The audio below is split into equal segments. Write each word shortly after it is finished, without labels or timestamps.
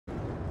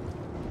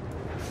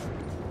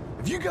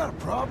Have you got a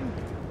problem?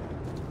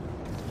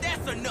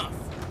 That's enough!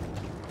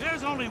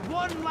 There's only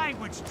one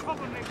language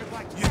troublemakers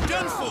like You're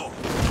done for!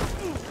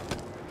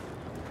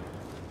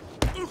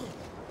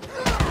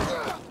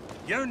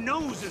 Your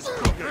nose is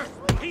crooked.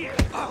 Here,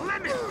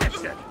 let me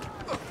fix it.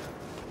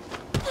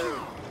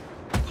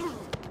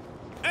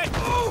 Hey!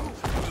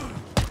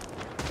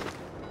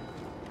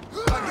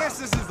 I guess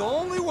this is the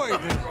only way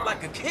then.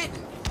 Like a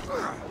kitten.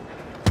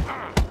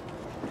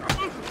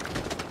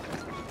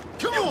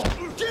 Come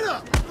on, get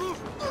up!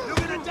 You're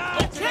gonna die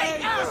today,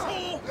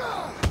 asshole!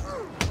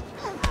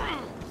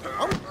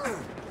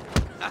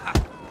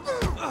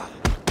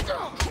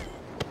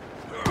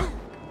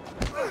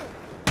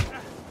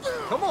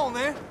 Come on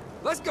then.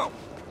 Let's go.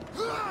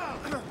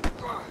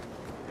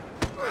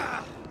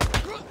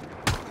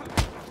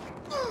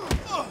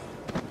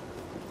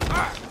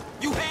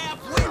 You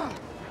half-wit!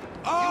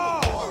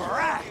 All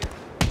right.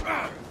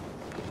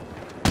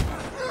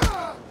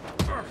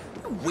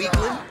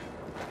 Weakling!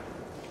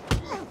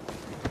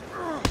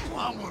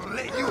 I'm gonna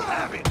let you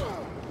have it.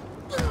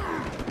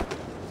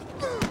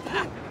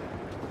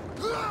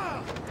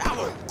 I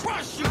will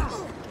crush you!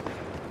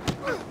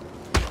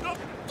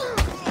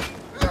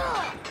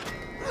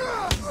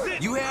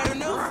 You had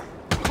enough?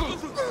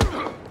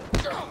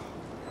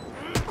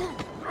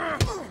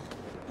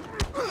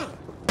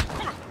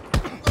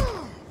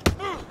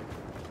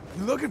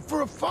 You looking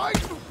for a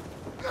fight?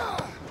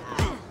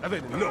 I've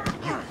had enough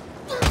of you.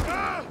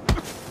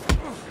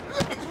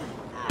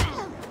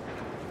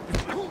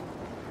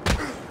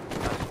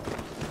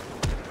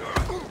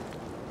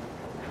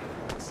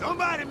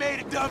 Somebody made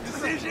a dumb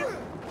decision.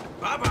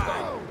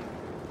 Bye-bye.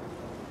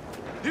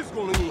 This is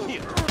gonna end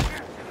here.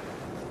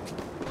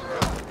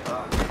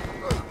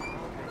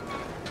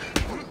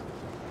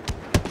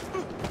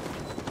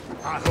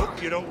 I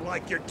hope you don't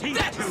like your teeth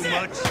That's too it.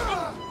 much.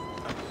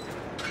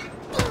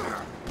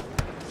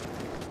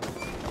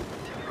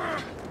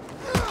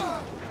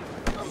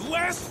 You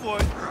asked for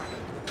it.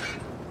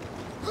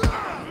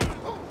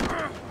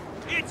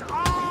 It's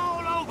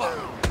all over.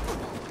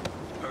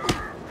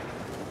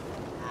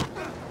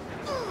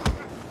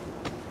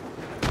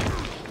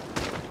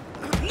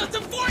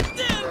 Nothing for it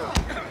then!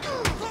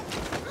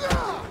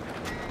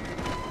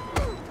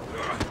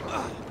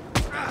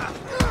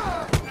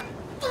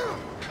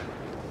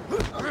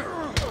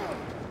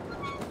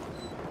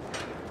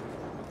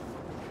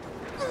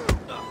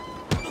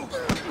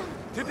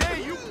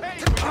 Today you pay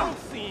for your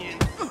sins.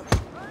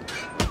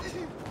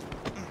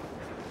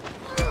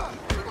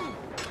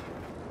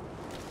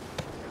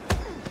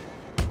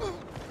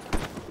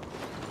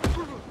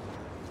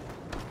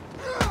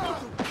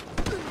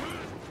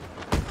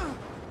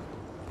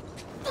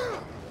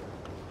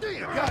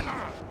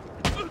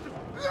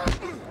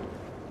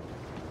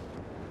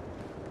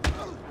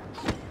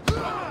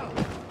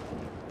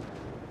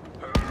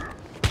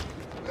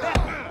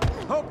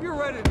 Hope you're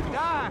ready to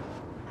die.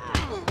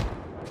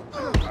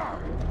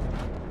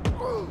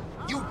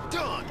 You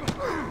done!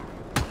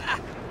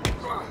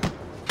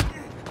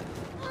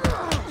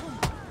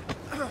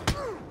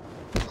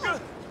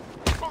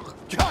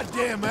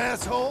 Goddamn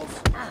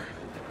assholes!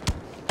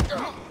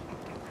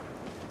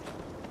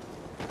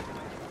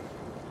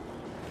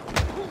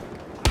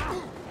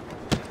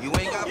 You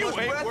ain't got You much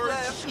ain't breath worth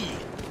left. shit.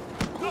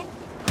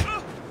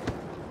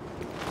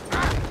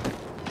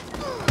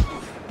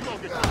 You gonna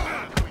get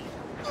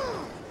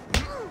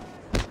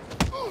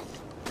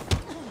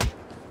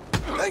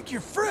Thank you,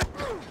 friend!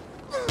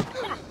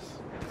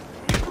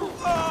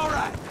 All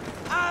right,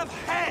 I've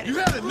had it. You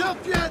had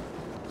enough yet?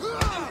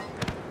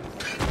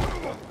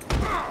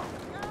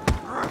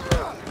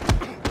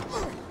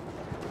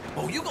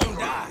 Oh, you gonna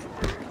die.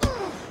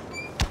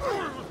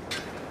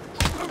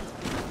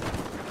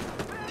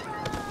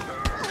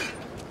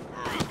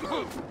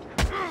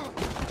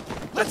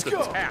 Let's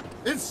go! tap.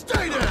 And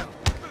stay down!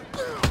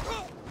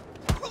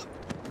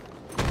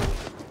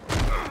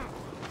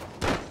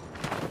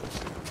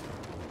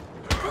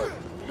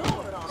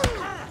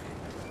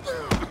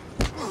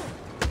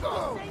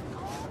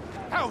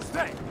 How's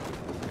that?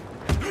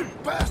 You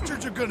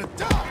bastards are gonna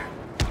die!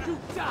 You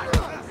die.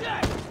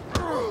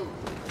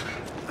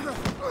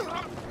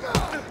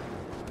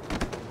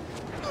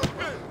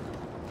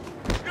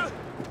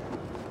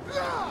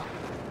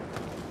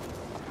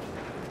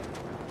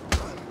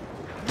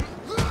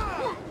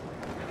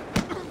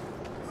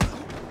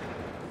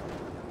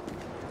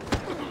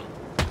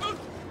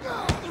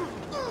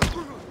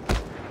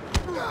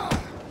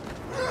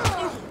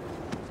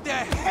 The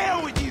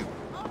hell with you!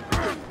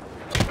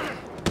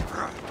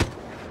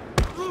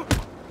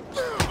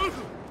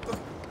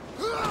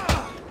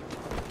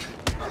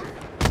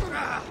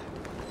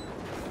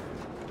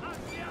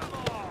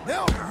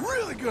 Now I'm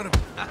really gonna...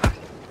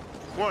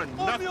 One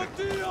nothing.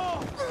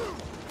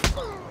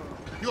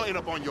 You'll end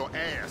up on your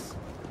ass.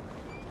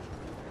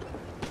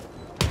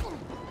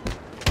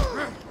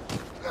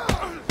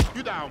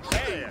 You down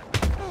bad.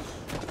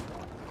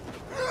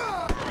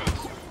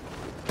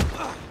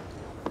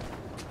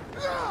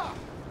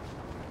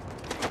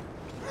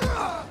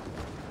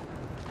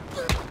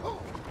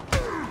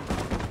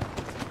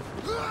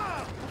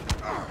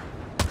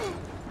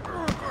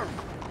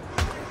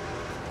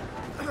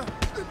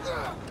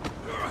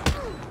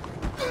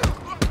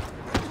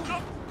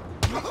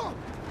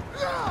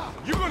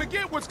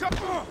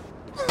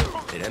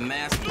 Hey, that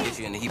mask can get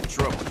you in a heap of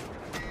trouble.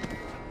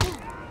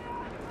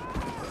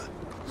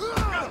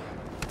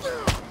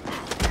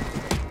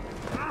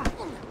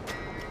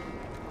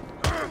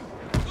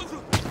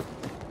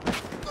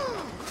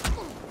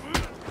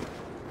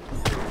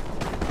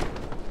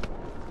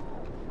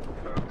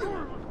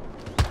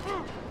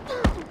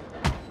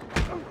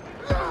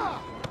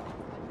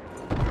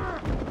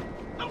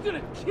 I'm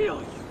gonna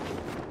kill you!